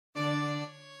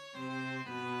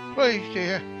Please,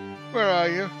 dear, where are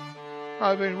you?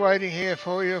 I've been waiting here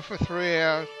for you for 3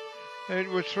 hours. It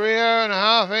was 3.5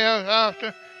 hours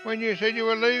after when you said you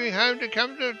were leaving home to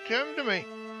come to me.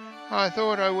 I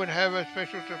thought I would have a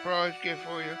special surprise gift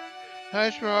for you.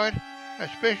 That's right, a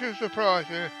special surprise.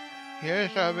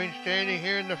 Yes, I've been standing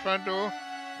here in the front door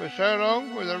for so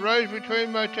long with a rose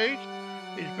between my teeth.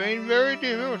 It's been very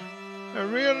difficult, a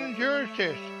real endurance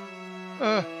test.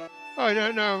 I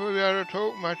don't know if we'll be able to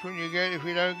talk much if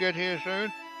you don't get here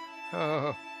soon.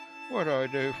 Oh, what I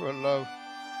do for love.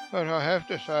 But I have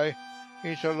to say,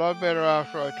 it's a lot better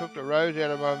after I took the rose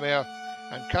out of my mouth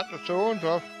and cut the thorns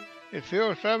off. It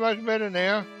feels so much better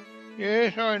now.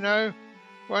 Yes, I know,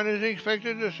 one is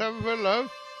expected to suffer for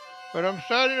love, but I'm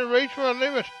starting to reach my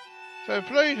limit. So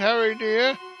please hurry,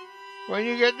 dear, when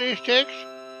you get this text.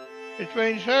 It's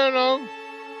been so long.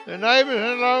 The neighbours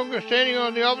are no longer standing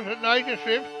on the opposite nature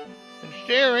strip and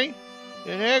staring.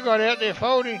 They've now got out their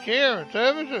folding chair and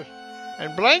services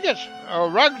and blankets, or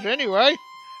rugs anyway,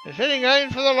 and sitting in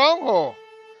for the long haul.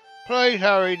 Please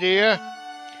hurry, dear.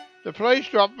 The police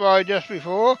dropped by just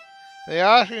before. They're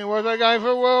asking was I going for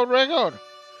a world record.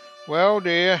 Well,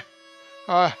 dear,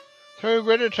 through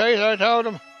gritted teeth I told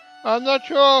them, I'm not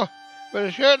sure, but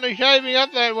it's certainly shaping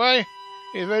up that way.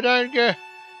 If I don't go...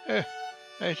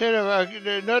 they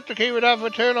said not to keep it up for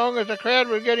too long as the crowd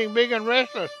was getting big and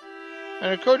restless,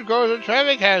 and it could cause a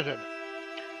traffic hazard.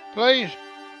 Please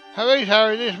hurry,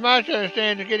 this marcher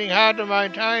stand is getting hard to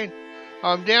maintain.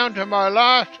 I'm down to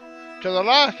the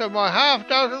last of my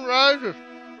half-dozen roses.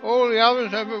 All the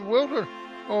others have been wilted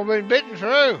or been bitten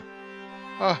through.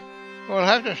 We'll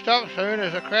have to stop soon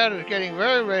as the crowd is getting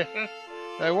very restless.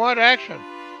 They want action.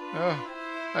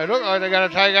 They look like they're going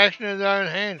to take action in their own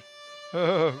hands.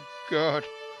 Oh, God,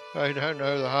 they don't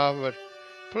know the half of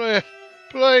it.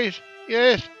 Please,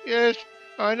 yes,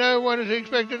 I know one is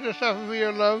expected to suffer for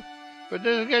your love, but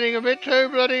this is getting a bit too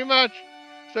bloody much.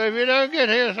 So if you don't get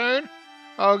here soon,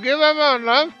 I'll give up on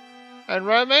love and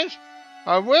romance.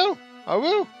 I will.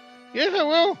 Yes, I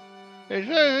will.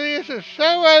 This is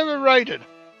so overrated.